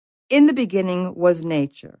In the beginning was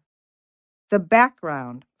nature. The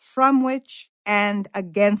background from which and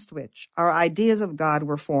against which our ideas of God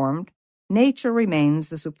were formed, nature remains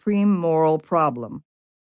the supreme moral problem.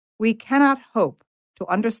 We cannot hope to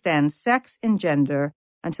understand sex and gender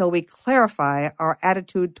until we clarify our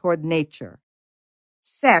attitude toward nature.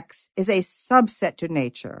 Sex is a subset to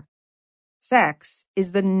nature. Sex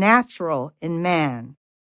is the natural in man.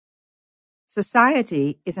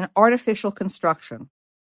 Society is an artificial construction,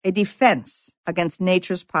 a defense against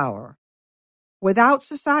nature's power. Without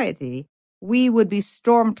society, we would be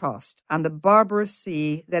storm-tossed on the barbarous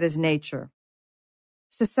sea that is nature.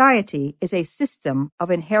 Society is a system of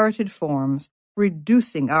inherited forms,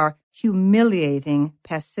 reducing our humiliating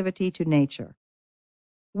passivity to nature.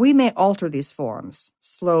 We may alter these forms,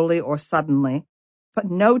 slowly or suddenly, but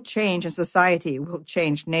no change in society will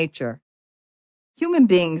change nature. Human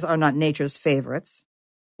beings are not nature's favorites.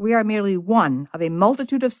 We are merely one of a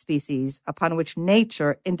multitude of species upon which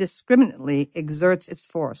nature indiscriminately exerts its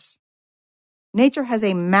force. Nature has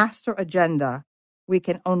a master agenda we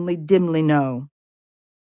can only dimly know.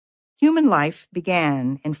 Human life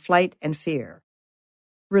began in flight and fear.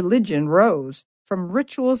 Religion rose from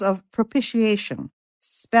rituals of propitiation,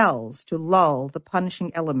 spells to lull the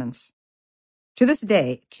punishing elements. To this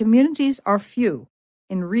day, communities are few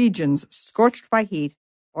in regions scorched by heat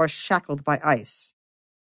or shackled by ice.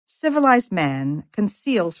 Civilized man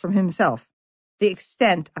conceals from himself the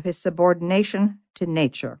extent of his subordination to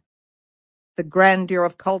nature. The grandeur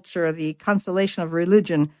of culture, the consolation of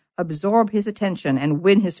religion absorb his attention and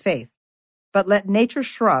win his faith. But let nature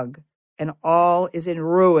shrug, and all is in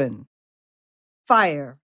ruin.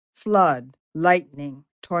 Fire, flood, lightning,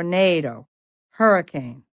 tornado,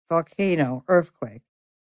 hurricane, volcano, earthquake,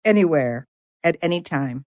 anywhere, at any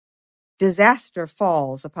time. Disaster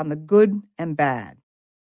falls upon the good and bad.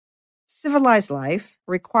 Civilized life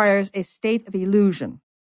requires a state of illusion.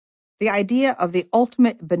 The idea of the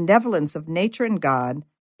ultimate benevolence of nature and God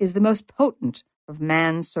is the most potent of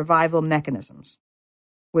man's survival mechanisms.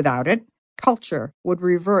 Without it, culture would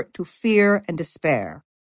revert to fear and despair.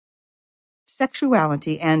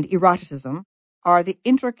 Sexuality and eroticism are the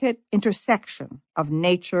intricate intersection of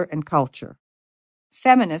nature and culture.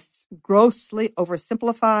 Feminists grossly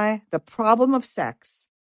oversimplify the problem of sex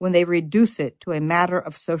when they reduce it to a matter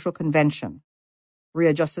of social convention.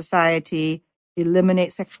 Readjust society,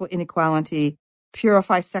 eliminate sexual inequality,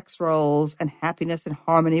 purify sex roles, and happiness and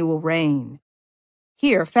harmony will reign.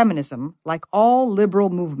 Here, feminism, like all liberal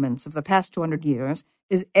movements of the past 200 years,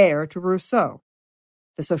 is heir to Rousseau.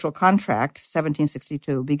 The Social Contract,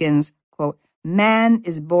 1762, begins, quote, "Man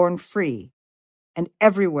is born free, and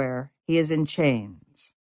everywhere he is in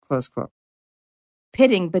chains," close quote.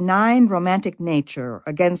 Pitting benign romantic nature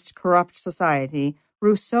against corrupt society,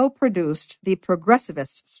 Rousseau produced the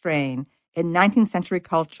progressivist strain in 19th century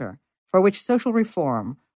culture, for which social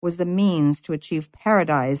reform was the means to achieve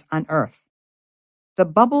paradise on earth. The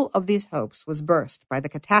bubble of these hopes was burst by the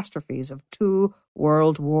catastrophes of 2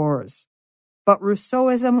 world wars. But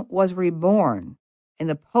Rousseauism was reborn in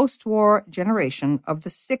the post-war generation of the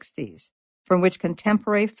 60s, from which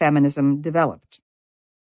contemporary feminism developed.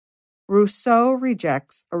 Rousseau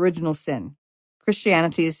rejects original sin,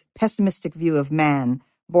 Christianity's pessimistic view of man,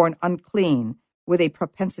 born unclean with a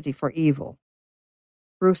propensity for evil.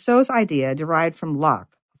 Rousseau's idea, derived from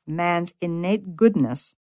Locke, of man's innate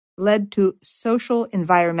goodness, led to social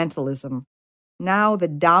environmentalism, now the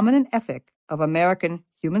dominant ethic of American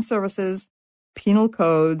human services, penal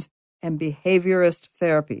codes, and behaviorist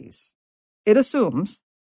therapies. It assumes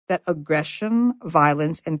that aggression,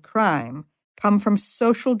 violence, and crime come from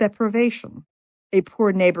social deprivation, a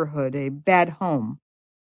poor neighborhood, a bad home.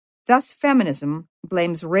 Thus, feminism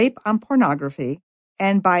blames rape on pornography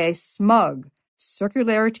and, by a smug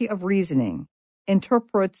circularity of reasoning,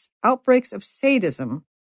 interprets outbreaks of sadism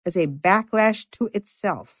as a backlash to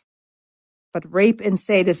itself. But rape and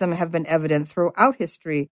sadism have been evident throughout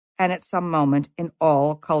history and at some moment in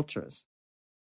all cultures.